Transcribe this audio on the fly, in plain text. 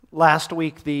Last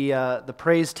week, the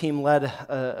praise team led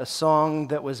a song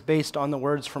that was based on the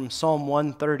words from Psalm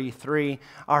 133.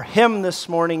 Our hymn this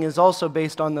morning is also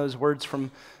based on those words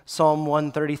from Psalm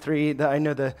 133. I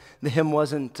know the hymn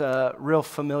wasn't real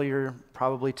familiar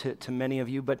probably to many of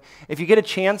you, but if you get a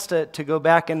chance to go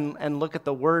back and look at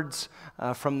the words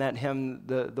from that hymn,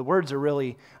 the words are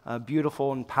really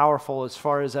beautiful and powerful as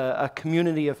far as a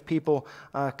community of people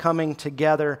coming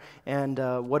together, and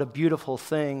what a beautiful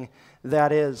thing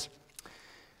that is.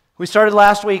 We started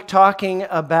last week talking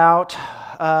about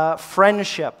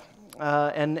friendship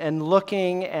and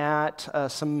looking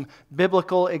at some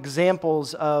biblical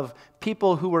examples of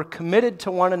people who were committed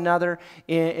to one another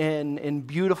in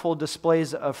beautiful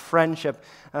displays of friendship,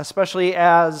 especially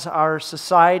as our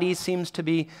society seems to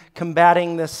be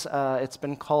combating this, it's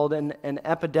been called an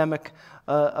epidemic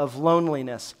of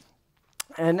loneliness.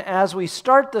 And as we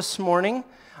start this morning,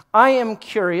 I am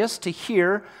curious to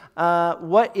hear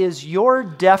what is your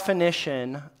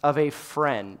definition of a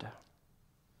friend?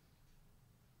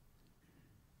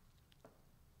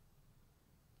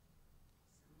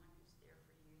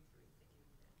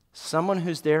 Someone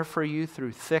who's there for you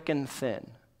through thick and thin.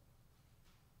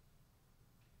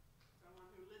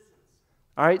 Someone who listens.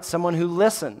 All right, someone who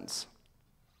listens.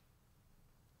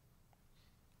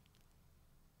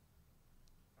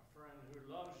 A friend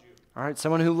who loves you. All right,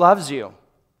 someone who loves you.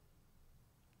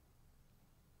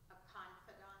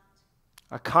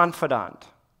 A confidant.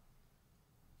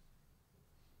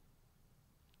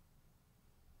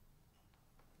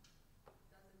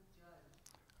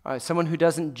 All right, someone who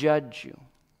doesn't judge you.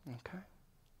 Okay.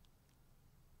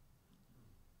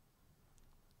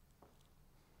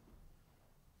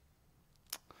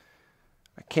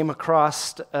 I came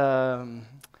across a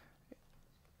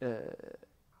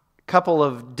couple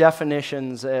of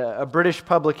definitions. A British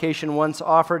publication once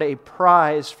offered a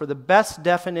prize for the best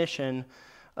definition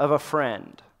of a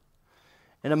friend.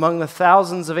 And among the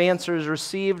thousands of answers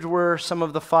received were some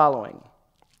of the following: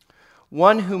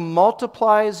 one who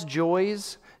multiplies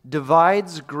joys,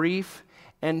 divides grief,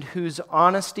 and whose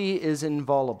honesty is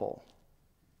inviolable.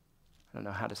 I don't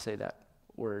know how to say that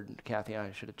word, Kathy.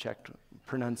 I should have checked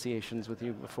pronunciations with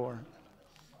you before.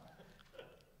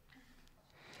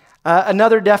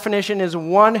 Another definition is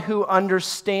one who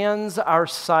understands our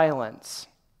silence.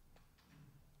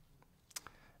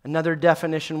 Another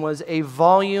definition was a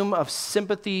volume of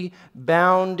sympathy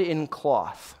bound in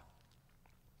cloth.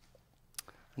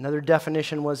 Another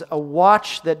definition was a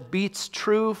watch that beats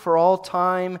true for all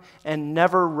time and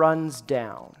never runs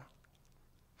down.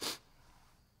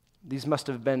 These must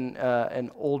have been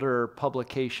an older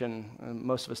publication.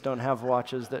 Most of us don't have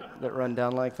watches that run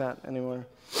down like that anymore.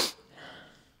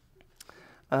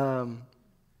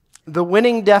 The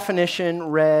winning definition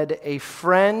read, a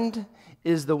friend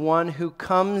is the one who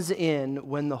comes in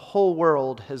when the whole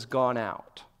world has gone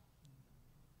out.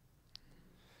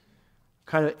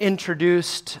 Kind of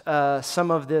introduced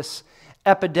some of this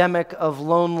epidemic of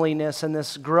loneliness and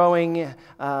this growing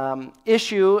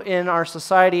issue in our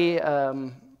society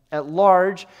at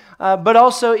large, but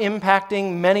also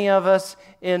impacting many of us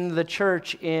in the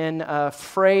church in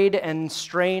frayed and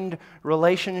strained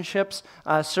relationships,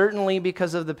 certainly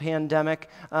because of the pandemic.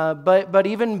 But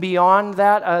even beyond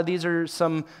that, these are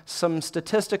some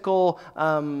statistical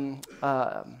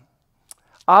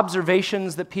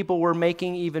observations that people were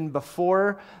making even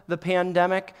before the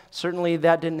pandemic. Certainly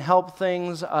that didn't help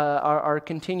things. Our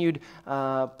continued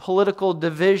political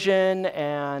division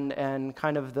and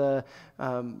kind of the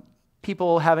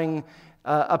people having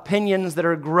opinions that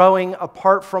are growing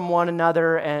apart from one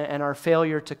another, and our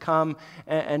failure to come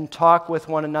and talk with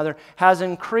one another has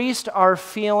increased our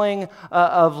feeling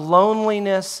of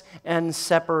loneliness and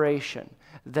separation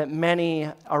that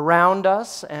many around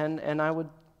us, and I would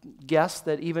guess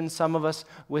that even some of us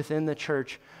within the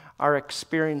church are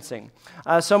experiencing.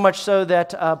 So much so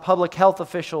that public health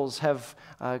officials have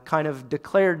kind of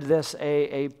declared this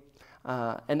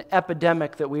an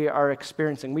epidemic that we are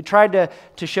experiencing. We tried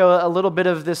to show a little bit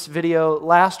of this video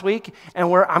last week,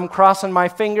 and I'm crossing my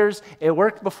fingers. It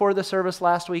worked before the service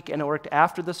last week, and it worked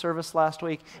after the service last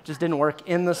week. It just didn't work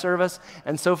in the service,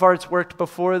 and so far it's worked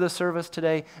before the service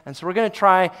today. And so we're going to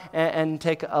try and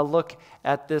take a look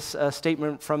at this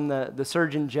statement from the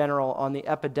Surgeon General on the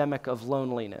epidemic of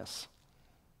loneliness.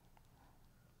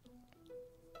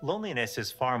 Loneliness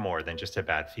is far more than just a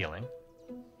bad feeling.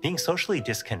 Being socially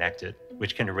disconnected,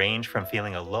 which can range from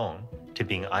feeling alone to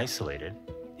being isolated,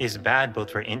 is bad both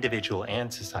for individual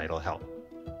and societal health.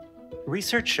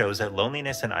 Research shows that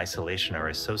loneliness and isolation are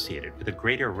associated with a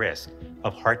greater risk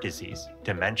of heart disease,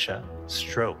 dementia,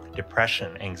 stroke,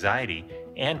 depression, anxiety,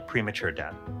 and premature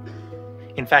death.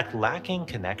 In fact, lacking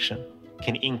connection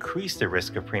can increase the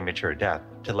risk of premature death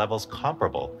to levels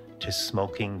comparable to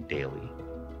smoking daily.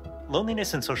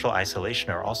 Loneliness and social isolation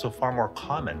are also far more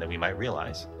common than we might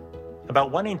realize.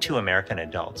 About 1 in 2 American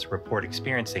adults report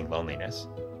experiencing loneliness.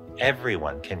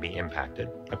 Everyone can be impacted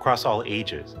across all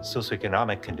ages,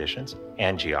 socioeconomic conditions,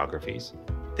 and geographies.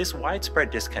 This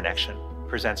widespread disconnection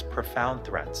presents profound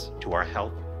threats to our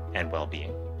health and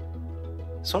well-being.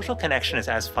 Social connection is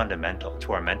as fundamental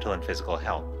to our mental and physical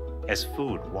health as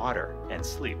food, water, and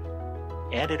sleep,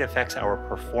 and it affects our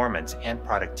performance and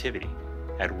productivity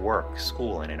at work,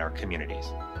 school, and in our communities.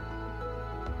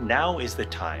 Now is the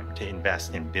time to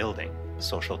invest in building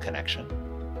social connection.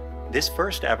 This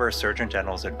first ever Surgeon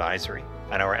General's advisory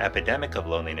on our epidemic of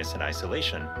loneliness and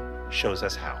isolation shows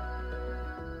us how.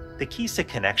 The keys to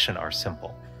connection are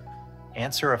simple.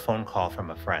 Answer a phone call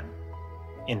from a friend.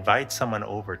 Invite someone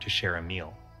over to share a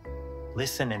meal.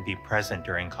 Listen and be present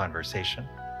during conversation.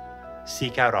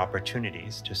 Seek out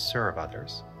opportunities to serve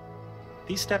others.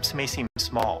 These steps may seem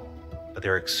small, but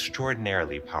they're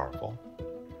extraordinarily powerful.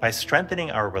 By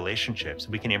strengthening our relationships,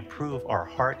 we can improve our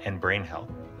heart and brain health,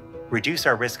 reduce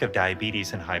our risk of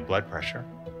diabetes and high blood pressure,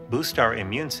 boost our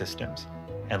immune systems,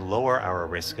 and lower our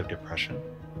risk of depression.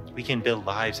 We can build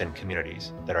lives and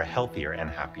communities that are healthier and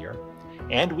happier,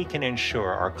 and we can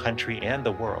ensure our country and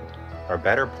the world are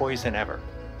better poised than ever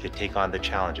to take on the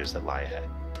challenges that lie ahead.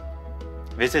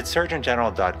 Visit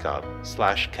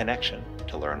surgeongeneral.gov/connection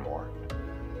to learn more.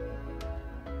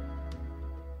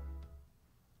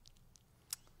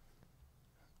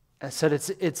 I said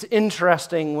it's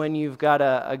interesting when you've got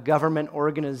a government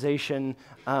organization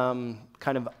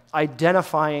kind of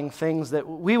identifying things that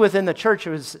we within the church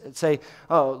would say,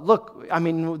 oh, look, I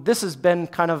mean, this has been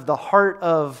kind of the heart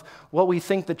of what we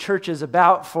think the church is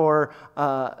about for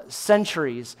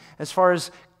centuries, as far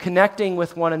as connecting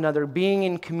with one another, being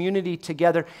in community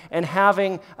together, and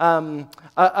having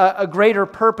a greater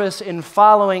purpose in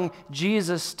following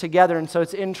Jesus together. And so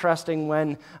it's interesting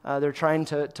when they're trying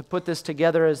to put this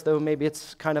together as though maybe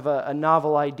it's kind of a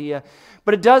novel idea.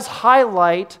 But it does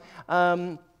highlight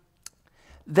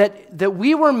that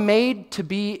we were made to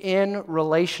be in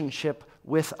relationship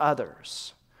with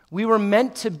others. We were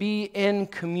meant to be in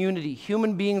community.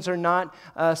 Human beings are not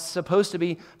supposed to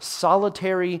be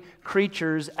solitary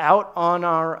creatures out on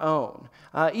our own.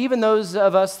 Even those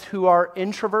of us who are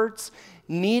introverts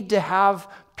need to have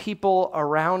people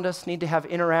around us, need to have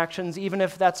interactions, even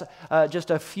if that's just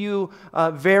a few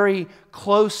very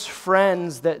close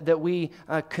friends that we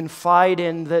confide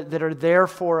in, that are there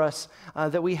for us,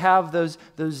 that we have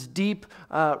those deep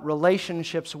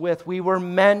relationships with. We were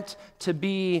meant to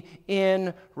be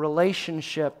in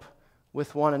relationship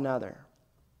with one another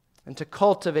and to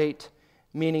cultivate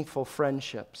meaningful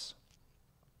friendships.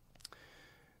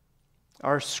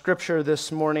 Our scripture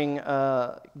this morning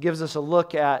gives us a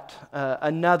look at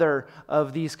another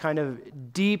of these kind of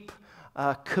deep,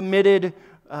 committed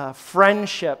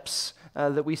friendships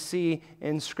that we see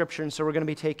in Scripture. And so we're going to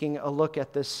be taking a look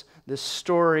at this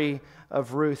story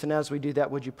of Ruth. And as we do that,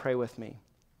 would you pray with me?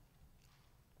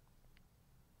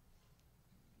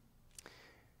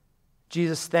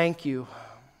 Jesus, thank you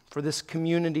for this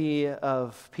community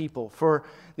of people, for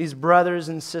these brothers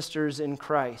and sisters in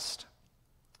Christ.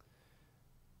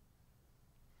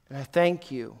 And I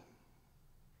thank you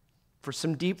for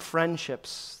some deep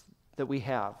friendships that we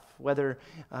have, whether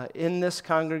in this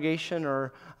congregation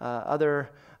or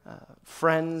other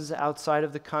friends outside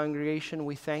of the congregation.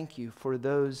 We thank you for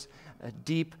those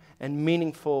deep and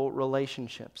meaningful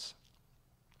relationships.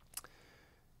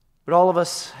 But all of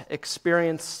us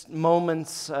experience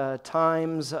moments,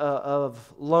 times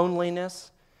of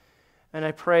loneliness. And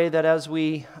I pray that as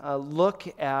we look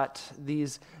at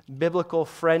these biblical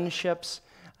friendships,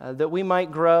 that we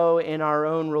might grow in our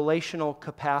own relational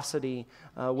capacity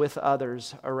with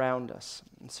others around us.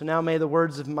 And so now may the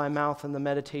words of my mouth and the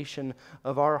meditation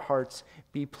of our hearts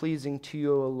be pleasing to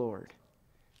you, O Lord.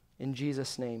 In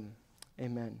Jesus' name,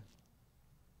 amen.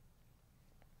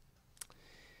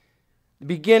 The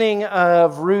beginning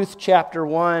of Ruth chapter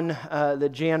 1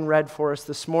 that Jan read for us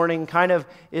this morning kind of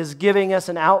is giving us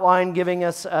an outline, giving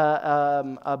us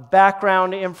a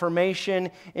background information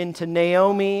into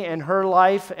Naomi and her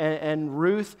life and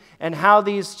Ruth and how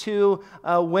these two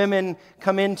women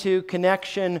come into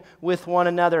connection with one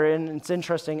another. And it's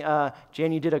interesting,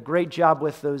 Jan, you did a great job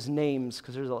with those names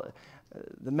because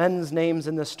the men's names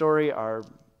in this story are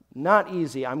not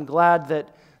easy. I'm glad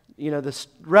that the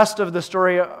rest of the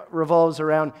story revolves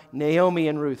around Naomi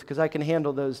and Ruth, because I can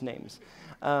handle those names.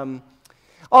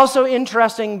 Also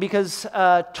interesting because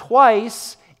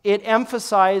twice it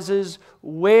emphasizes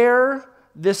where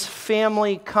this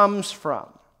family comes from.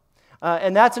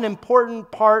 And that's an important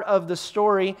part of the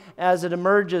story as it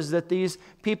emerges, that these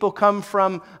people come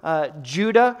from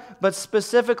Judah, but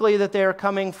specifically that they are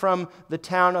coming from the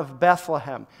town of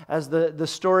Bethlehem. As the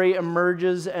story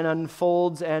emerges and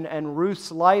unfolds and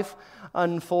Ruth's life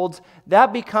unfolds,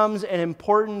 that becomes an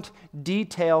important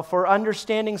detail for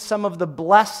understanding some of the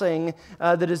blessing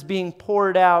that is being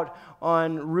poured out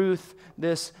on Ruth,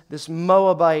 this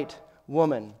Moabite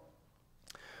woman.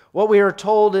 What we are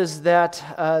told is that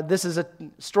this is a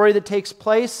story that takes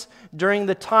place during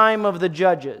the time of the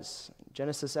judges.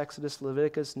 Genesis, Exodus,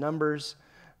 Leviticus, Numbers,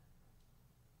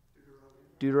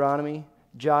 Deuteronomy,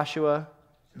 Joshua,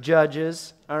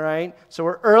 Judges. All right? So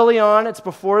we're early on. It's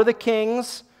before the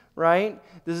kings, right?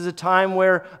 This is a time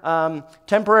where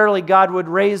temporarily God would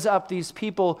raise up these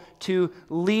people to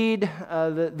lead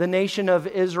the nation of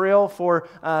Israel for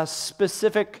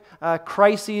specific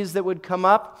crises that would come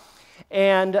up.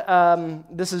 And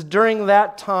this is during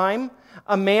that time.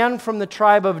 A man from the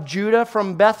tribe of Judah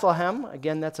from Bethlehem,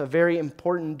 again, that's a very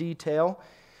important detail,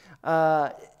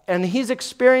 and he's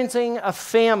experiencing a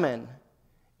famine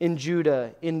in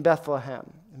Judah, in Bethlehem.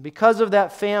 Because of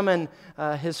that famine,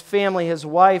 his family, his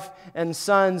wife and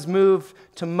sons moved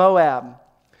to Moab.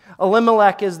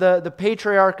 Elimelech is the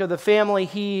patriarch of the family.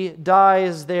 He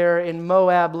dies there in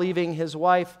Moab, leaving his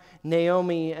wife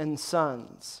Naomi and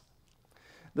sons.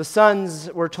 The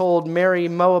sons, we're told, marry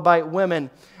Moabite women.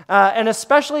 And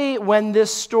especially when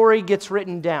this story gets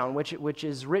written down, which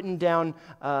is written down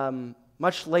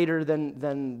much later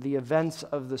than the events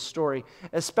of the story.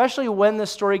 Especially when the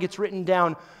story gets written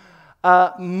down,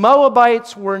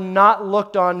 Moabites were not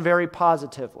looked on very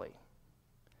positively.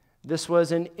 This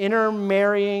was an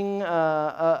intermarrying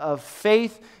of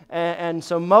faith, and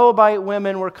so Moabite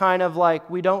women were kind of like,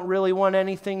 we don't really want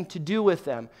anything to do with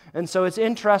them. And so it's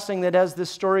interesting that as this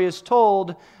story is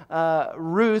told,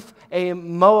 Ruth, a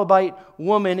Moabite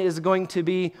woman, is going to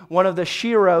be one of the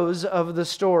sheroes of the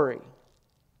story.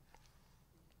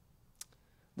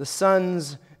 The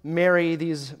sons marry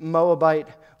these Moabite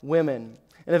women.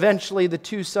 And eventually the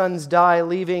two sons die,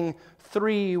 leaving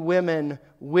 3 women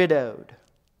widowed.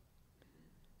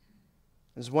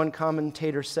 As one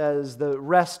commentator says, the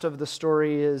rest of the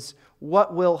story is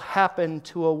what will happen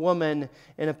to a woman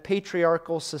in a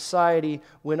patriarchal society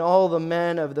when all the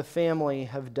men of the family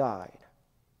have died.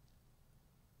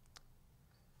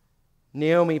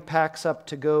 Naomi packs up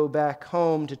to go back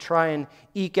home to try and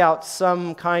eke out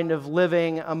some kind of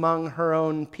living among her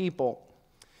own people.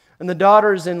 And the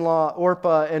daughters-in-law,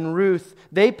 Orpah and Ruth,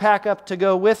 they pack up to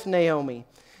go with Naomi.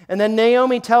 And then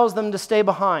Naomi tells them to stay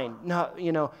behind.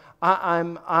 No,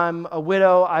 I'm a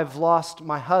widow. I've lost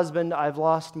my husband. I've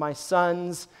lost my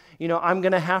sons. I'm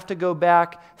going to have to go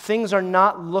back. Things are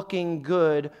not looking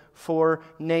good for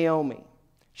Naomi.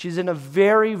 She's in a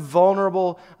very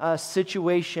vulnerable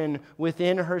situation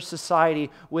within her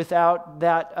society without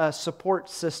that support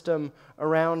system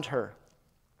around her.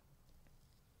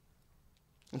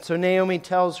 And so Naomi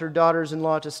tells her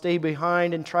daughters-in-law to stay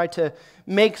behind and try to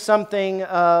make something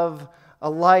of a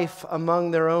life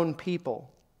among their own people.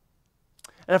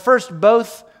 And at first,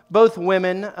 both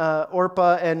women,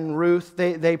 Orpah and Ruth,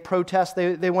 they protest.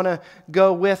 They want to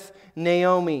go with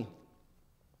Naomi.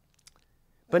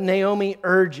 But Naomi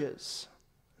urges.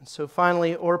 And so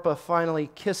finally, Orpah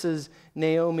kisses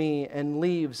Naomi and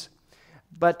leaves.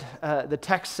 But the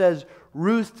text says,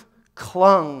 Ruth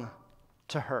clung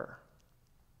to her.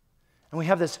 And we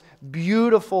have this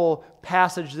beautiful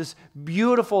passage, this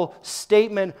beautiful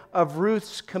statement of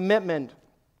Ruth's commitment.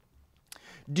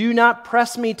 Do not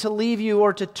press me to leave you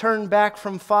or to turn back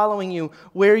from following you.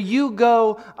 Where you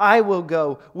go, I will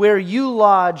go. Where you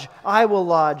lodge, I will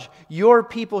lodge. Your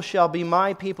people shall be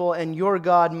my people, and your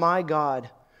God my God.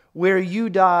 Where you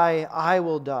die, I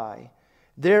will die.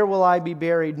 There will I be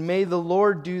buried. May the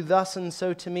Lord do thus and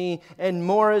so to me, and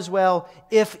more as well,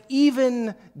 if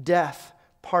even death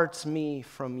parts me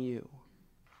from you.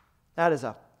 That is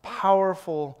a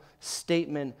powerful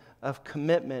statement of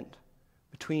commitment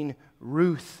between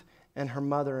Ruth and her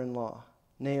mother-in-law,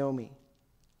 Naomi.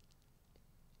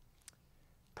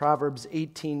 Proverbs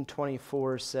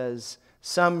 18:24 says,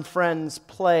 some friends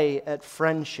play at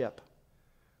friendship,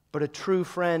 but a true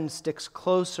friend sticks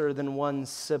closer than one's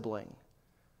sibling.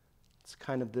 It's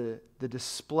kind of the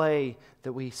display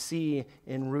that we see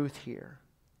in Ruth here.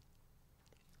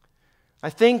 I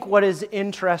think what is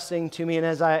interesting to me, and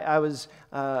as I was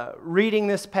reading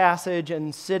this passage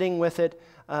and sitting with it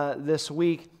this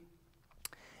week,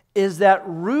 is that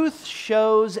Ruth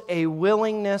shows a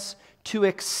willingness to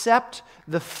accept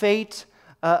the fate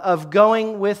of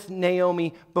going with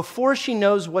Naomi before she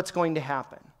knows what's going to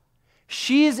happen.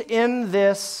 She's in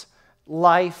this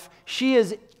life. She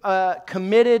is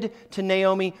committed to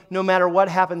Naomi no matter what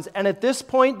happens. And at this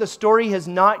point, the story has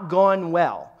not gone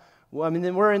well. I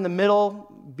mean, we're in the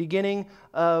beginning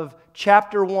of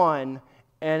chapter 1,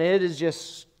 and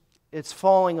it's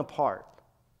falling apart.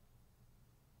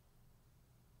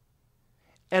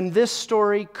 And this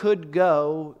story could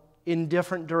go in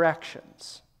different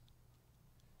directions.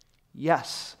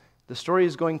 Yes, the story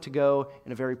is going to go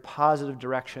in a very positive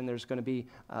direction. There's going to be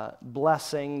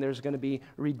blessing, there's going to be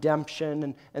redemption,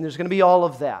 and there's going to be all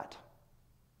of that.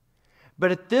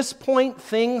 But at this point,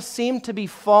 things seem to be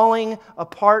falling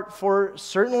apart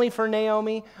certainly for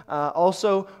Naomi,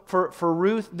 also for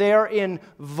Ruth. They're in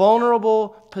vulnerable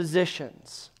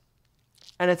positions.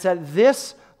 And it's at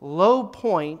this low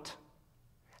point,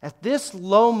 at this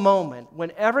low moment,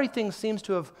 when everything seems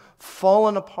to have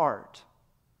fallen apart,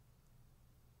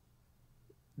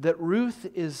 that Ruth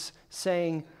is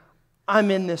saying,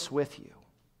 I'm in this with you.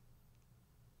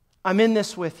 I'm in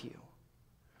this with you.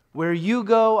 Where you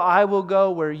go, I will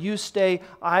go. Where you stay,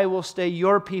 I will stay.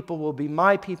 Your people will be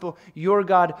my people. Your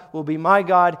God will be my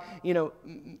God.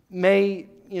 May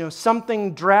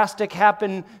something drastic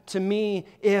happen to me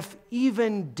if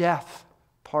even death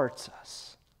parts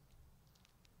us.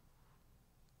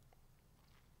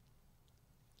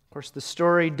 Of course, the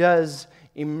story does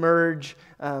emerge,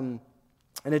 and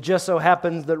it just so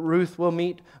happens that Ruth will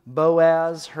meet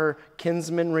Boaz, her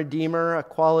kinsman redeemer, a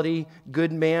quality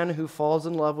good man who falls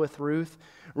in love with Ruth.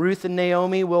 Ruth and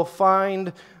Naomi will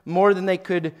find more than they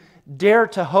could dare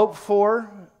to hope for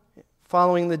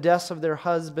following the deaths of their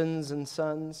husbands and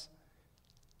sons.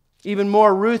 Even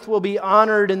more, Ruth will be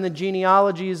honored in the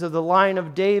genealogies of the line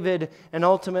of David and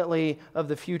ultimately of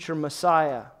the future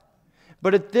Messiah.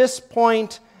 But at this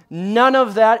point, none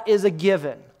of that is a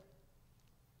given.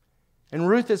 And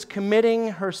Ruth is committing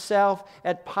herself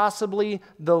at possibly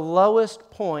the lowest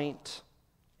point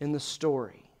in the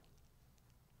story.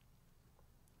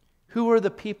 Who are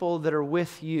the people that are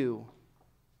with you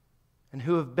and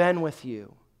who have been with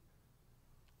you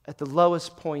at the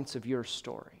lowest points of your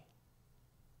story?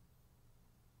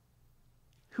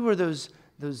 Who are those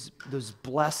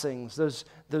blessings,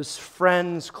 those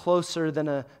friends closer than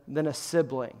a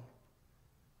sibling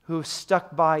who have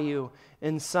stuck by you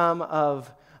in some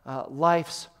of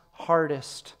life's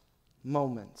hardest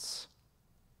moments?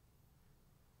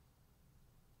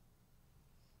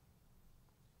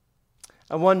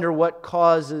 I wonder what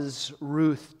causes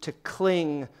Ruth to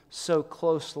cling so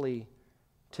closely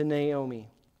to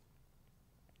Naomi.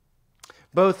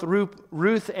 Both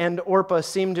Ruth and Orpah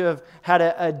seem to have had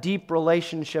a deep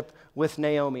relationship with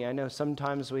Naomi. I know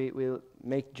sometimes we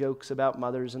make jokes about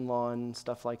mothers-in-law and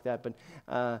stuff like that,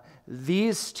 but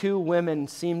these two women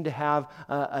seem to have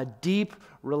a deep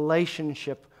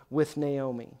relationship with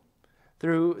Naomi.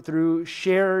 Through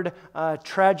shared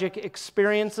tragic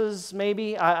experiences,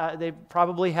 maybe. They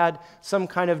probably had some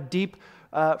kind of deep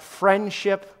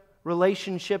friendship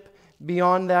relationship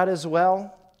beyond that as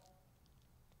well.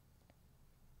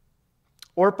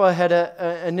 Orpah had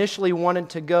initially wanted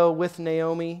to go with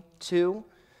Naomi too.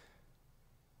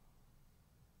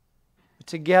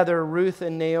 Together, Ruth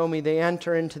and Naomi, they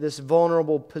enter into this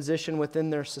vulnerable position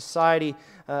within their society.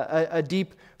 A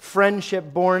deep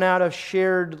friendship born out of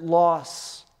shared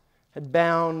loss had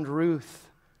bound Ruth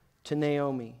to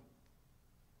Naomi.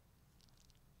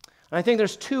 And I think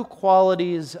there's two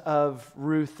qualities of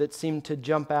Ruth that seem to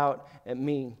jump out at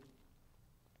me.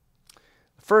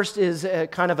 First is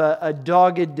kind of a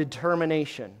dogged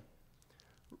determination.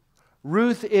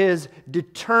 Ruth is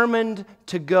determined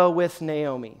to go with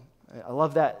Naomi. I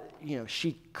love that.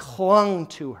 She clung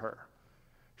to her.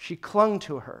 She clung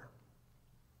to her.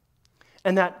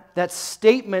 And that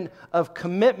statement of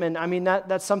commitment, I mean,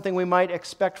 that's something we might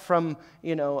expect from,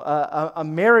 a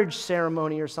marriage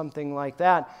ceremony or something like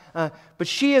that. But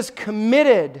she is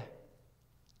committed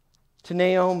to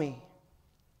Naomi.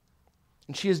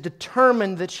 And she is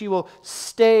determined that she will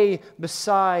stay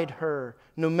beside her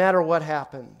no matter what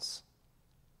happens.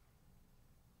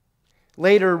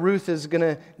 Later, Ruth is going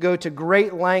to go to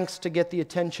great lengths to get the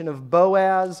attention of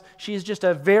Boaz. She's just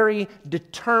a very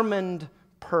determined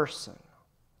person.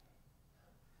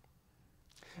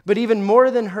 But even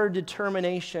more than her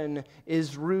determination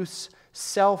is Ruth's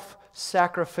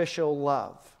self-sacrificial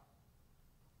love.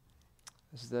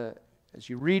 As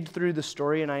you read through the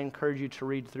story, and I encourage you to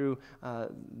read through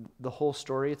the whole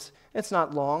story. It's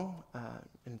not long.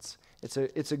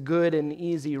 It's a good and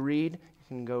easy read.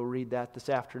 You can go read that this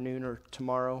afternoon or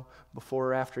tomorrow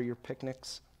before or after your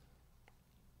picnics.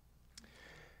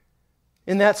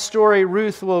 In that story,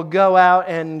 Ruth will go out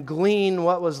and glean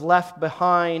what was left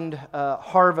behind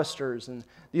harvesters. And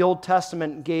the Old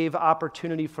Testament gave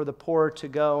opportunity for the poor to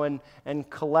go and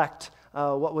collect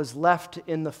what was left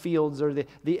in the fields or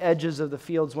the edges of the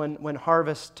fields when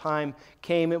harvest time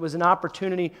came. It was an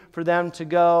opportunity for them to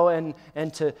go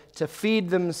and to feed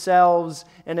themselves.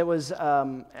 And it was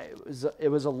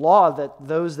a law that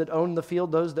those that owned the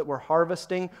field, those that were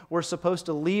harvesting, were supposed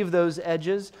to leave those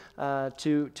edges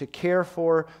to care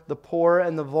for the poor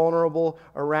and the vulnerable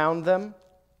around them.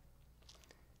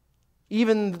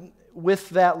 Even with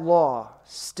that law,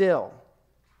 still,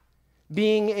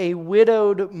 being a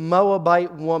widowed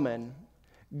Moabite woman,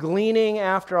 gleaning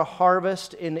after a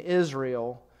harvest in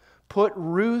Israel, put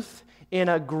Ruth in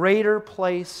a greater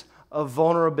place of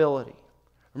vulnerability.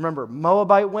 Remember,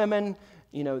 Moabite women,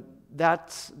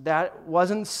 that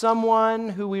wasn't someone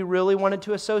who we really wanted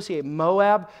to associate.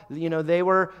 Moab, they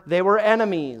were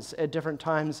enemies at different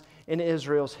times in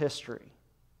Israel's history.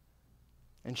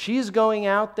 And she's going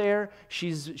out there,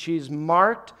 she's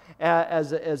marked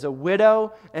as a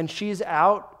widow, and she's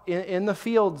out in the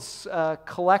fields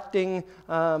collecting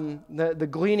the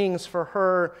gleanings for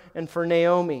her and for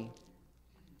Naomi.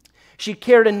 She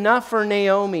cared enough for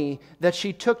Naomi that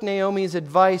she took Naomi's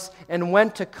advice and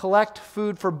went to collect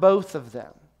food for both of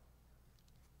them.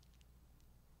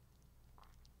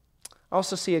 I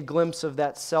also see a glimpse of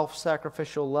that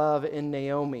self-sacrificial love in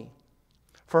Naomi.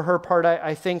 For her part,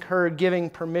 I think her giving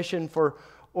permission for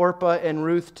Orpah and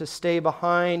Ruth to stay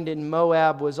behind in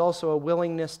Moab was also a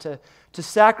willingness to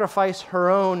sacrifice her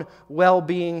own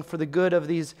well-being for the good of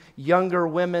these younger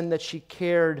women that she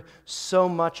cared so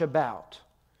much about.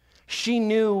 She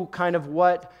knew kind of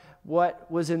what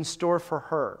was in store for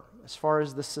her as far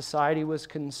as the society was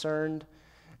concerned.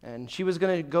 And she was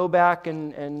going to go back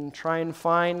and try and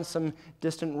find some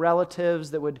distant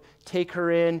relatives that would take her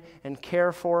in and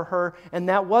care for her. And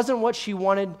that wasn't what she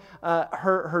wanted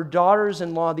her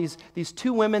daughters-in-law, these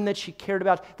two women that she cared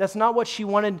about, that's not what she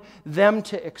wanted them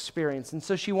to experience. And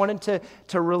so she wanted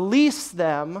to release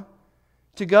them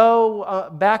to go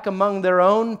back among their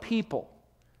own people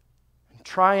and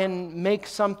try and make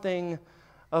something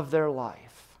of their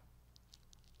life.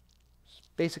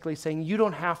 Basically saying, you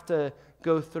don't have to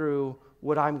go through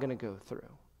what I'm going to go through.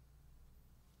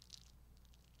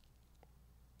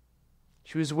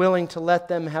 She was willing to let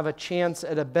them have a chance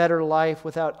at a better life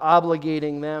without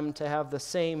obligating them to have the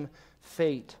same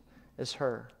fate as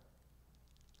her.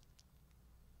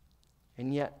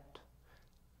 And yet,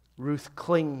 Ruth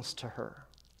clings to her.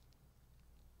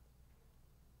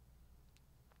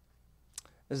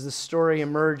 As the story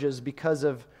emerges, because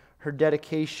of her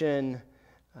dedication,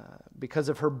 because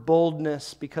of her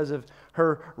boldness, because of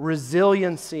her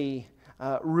resiliency,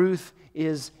 Ruth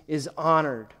is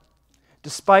honored.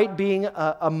 Despite being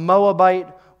a Moabite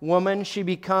woman, she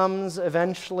becomes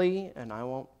eventually, and I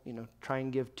won't try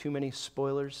and give too many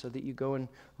spoilers so that you go and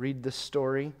read the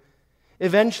story.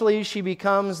 Eventually, she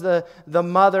becomes the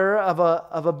mother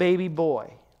of a baby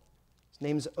boy. His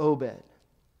name's Obed,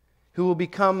 who will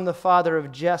become the father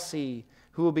of Jesse,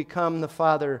 who will become the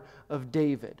father of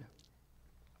David.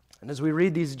 And as we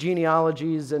read these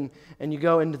genealogies and you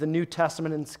go into the New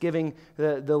Testament and it's giving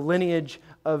the lineage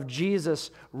of Jesus,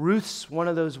 Ruth's one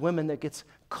of those women that gets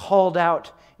called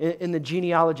out in the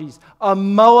genealogies. A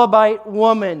Moabite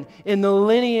woman in the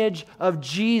lineage of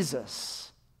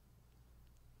Jesus.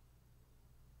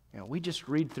 We just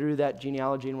read through that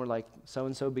genealogy and we're like,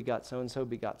 so-and-so begot, so-and-so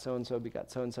begot, so-and-so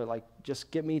begot, so-and-so. Like,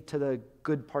 just get me to the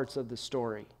good parts of the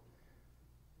story.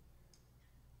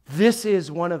 This is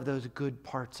one of those good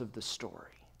parts of the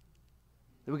story.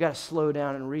 We've got to slow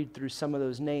down and read through some of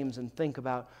those names and think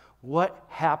about what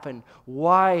happened.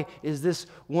 Why is this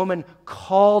woman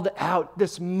called out,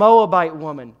 this Moabite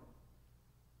woman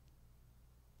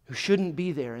who shouldn't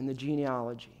be there in the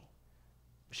genealogy?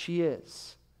 She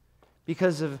is.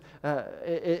 Because of,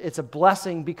 it's a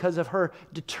blessing because of her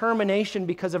determination,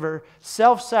 because of her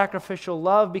self-sacrificial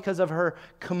love, because of her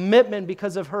commitment,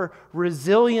 because of her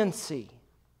resiliency.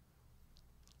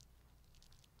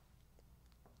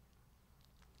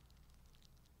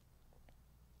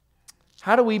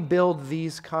 How do we build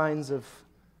these kinds of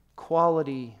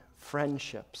quality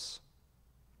friendships?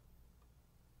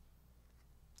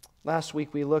 Last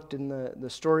week we looked in the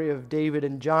story of David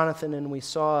and Jonathan, and we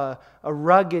saw a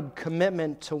rugged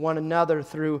commitment to one another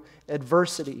through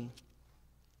adversity.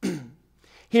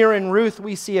 Here in Ruth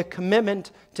we see a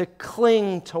commitment to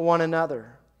cling to one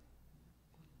another.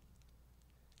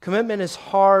 Commitment is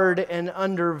hard and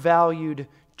undervalued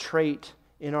trait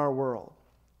in our world.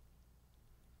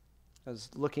 I was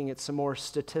looking at some more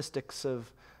statistics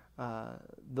of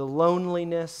the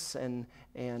loneliness and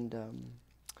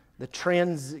the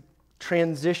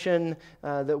transition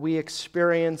that we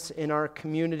experience in our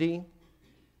community.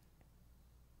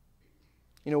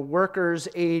 You know, workers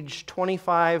aged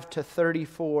 25 to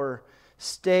 34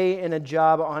 stay in a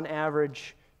job on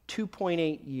average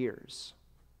 2.8 years.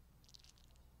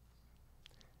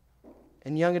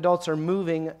 And young adults are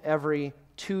moving every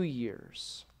 2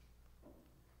 years.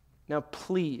 Now,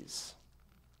 please,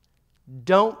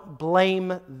 don't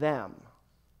blame them.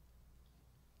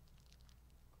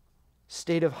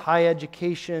 State of high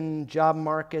education, job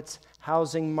markets,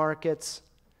 housing markets.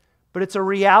 But it's a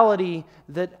reality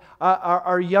that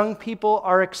our young people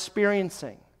are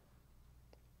experiencing.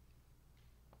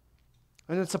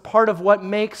 And it's a part of what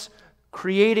makes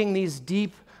creating these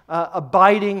deep,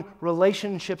 abiding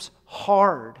relationships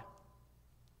hard.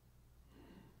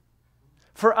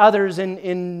 For others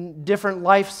in different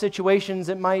life situations,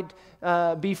 it might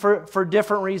be for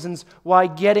different reasons why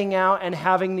getting out and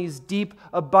having these deep,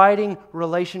 abiding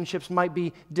relationships might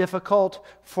be difficult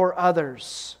for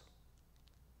others.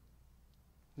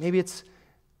 Maybe it's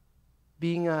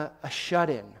being a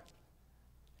shut-in,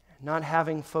 not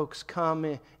having folks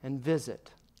come and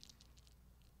visit.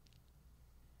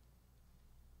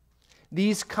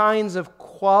 These kinds of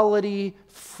quality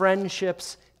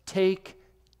friendships take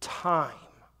time.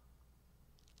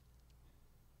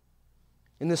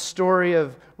 In the story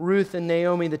of Ruth and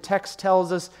Naomi, the text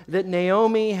tells us that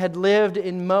Naomi had lived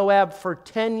in Moab for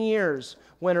 10 years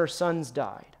when her sons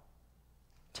died.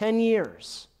 10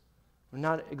 years. We're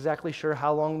not exactly sure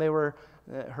how long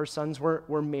her sons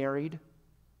were married.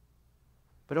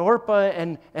 But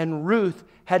Orpah and Ruth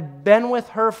had been with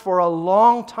her for a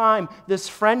long time. This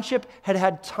friendship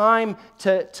had time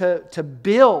to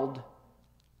build.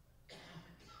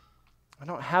 I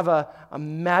don't have a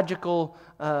magical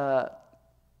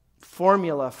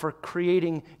formula for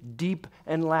creating deep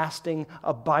and lasting,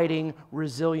 abiding,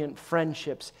 resilient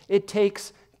friendships. It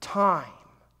takes time.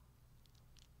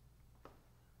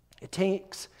 It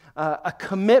takes a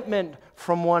commitment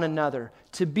from one another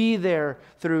to be there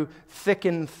through thick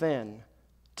and thin,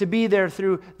 to be there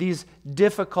through these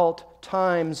difficult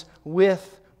times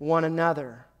with one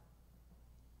another.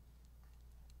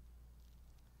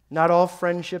 Not all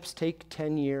friendships take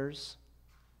 10 years.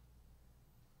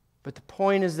 But the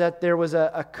point is that there was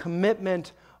a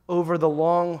commitment over the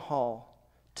long haul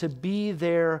to be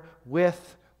there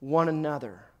with one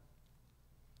another.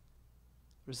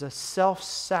 There's a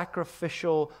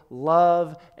self-sacrificial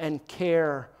love and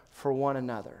care for one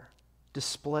another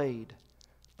displayed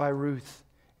by Ruth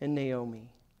and Naomi.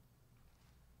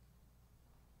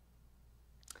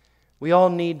 We all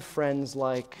need friends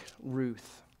like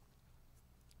Ruth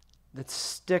that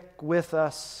stick with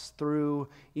us through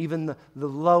even the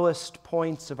lowest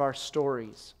points of our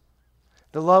stories,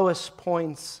 the lowest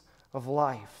points of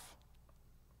life.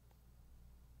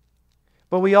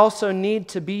 But we also need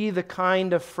to be the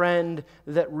kind of friend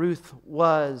that Ruth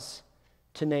was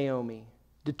to Naomi.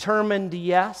 Determined,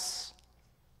 yes,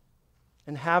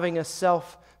 and having a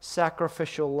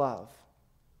self-sacrificial love.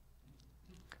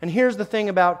 And here's the thing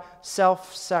about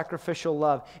self-sacrificial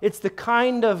love. It's the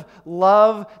kind of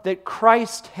love that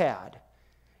Christ had,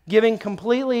 giving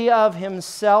completely of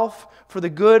himself for the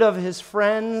good of his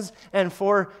friends and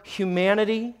for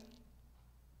humanity.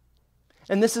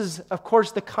 And this is, of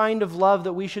course, the kind of love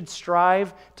that we should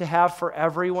strive to have for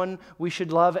everyone. We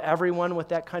should love everyone with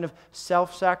that kind of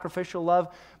self-sacrificial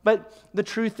love. But the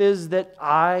truth is that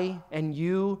I and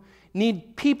you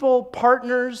need people,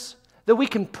 partners, that we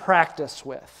can practice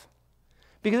with.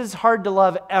 Because it's hard to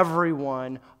love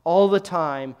everyone all the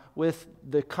time with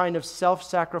the kind of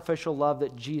self-sacrificial love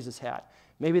that Jesus had.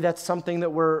 Maybe that's something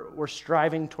that we're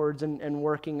striving towards and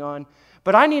working on.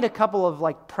 But I need a couple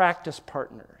of practice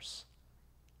partners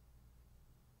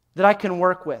that I can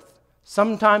work with.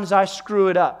 Sometimes I screw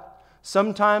it up.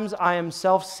 Sometimes I am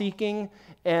self-seeking,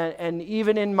 and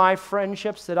even in my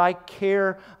friendships that I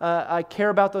care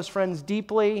about those friends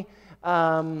deeply.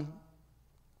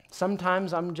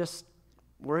 Sometimes I'm just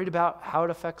worried about how it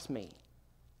affects me.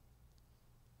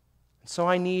 So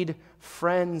I need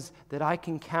friends that I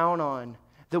can count on,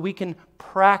 that we can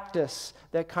practice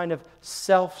that kind of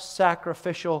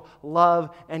self-sacrificial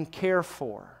love and care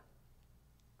for.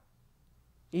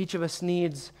 Each of us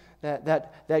needs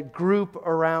that group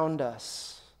around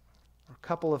us, a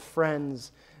couple of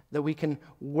friends that we can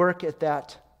work at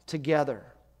that together.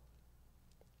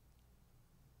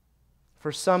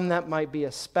 For some, that might be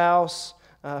a spouse.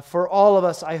 For all of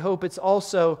us, I hope it's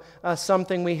also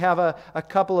something we have a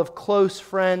couple of close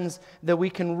friends that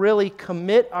we can really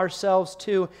commit ourselves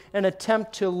to and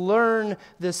attempt to learn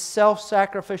this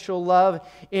self-sacrificial love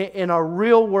in our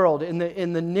real world, in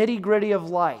the nitty-gritty of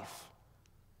life,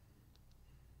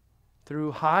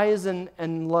 through highs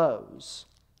and lows.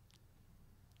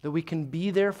 That we can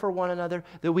be there for one another,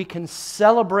 that we can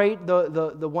celebrate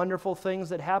the wonderful things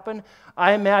that happen.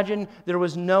 I imagine there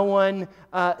was no one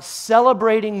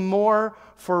celebrating more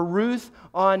for Ruth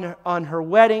on her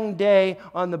wedding day,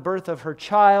 on the birth of her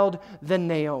child, than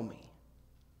Naomi.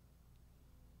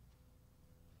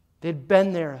 They'd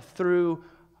been there through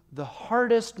the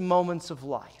hardest moments of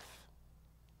life.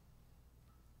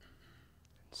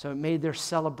 So it made their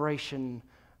celebration,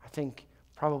 I think,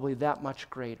 probably that much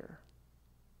greater.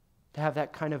 To have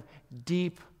that kind of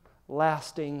deep,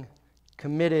 lasting,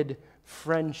 committed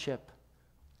friendship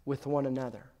with one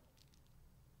another.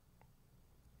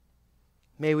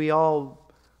 May we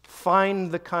all find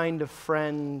the kind of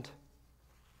friend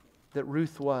that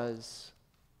Ruth was.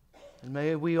 And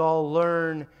may we all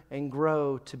learn and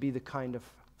grow to be the kind of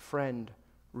friend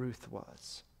Ruth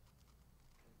was.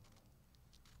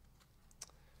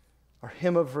 Our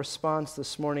hymn of response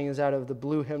this morning is out of the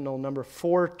blue hymnal, number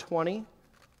 420.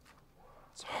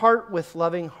 It's Heart with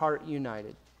Loving Heart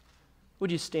United.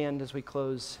 Would you stand as we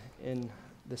close in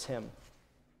this hymn?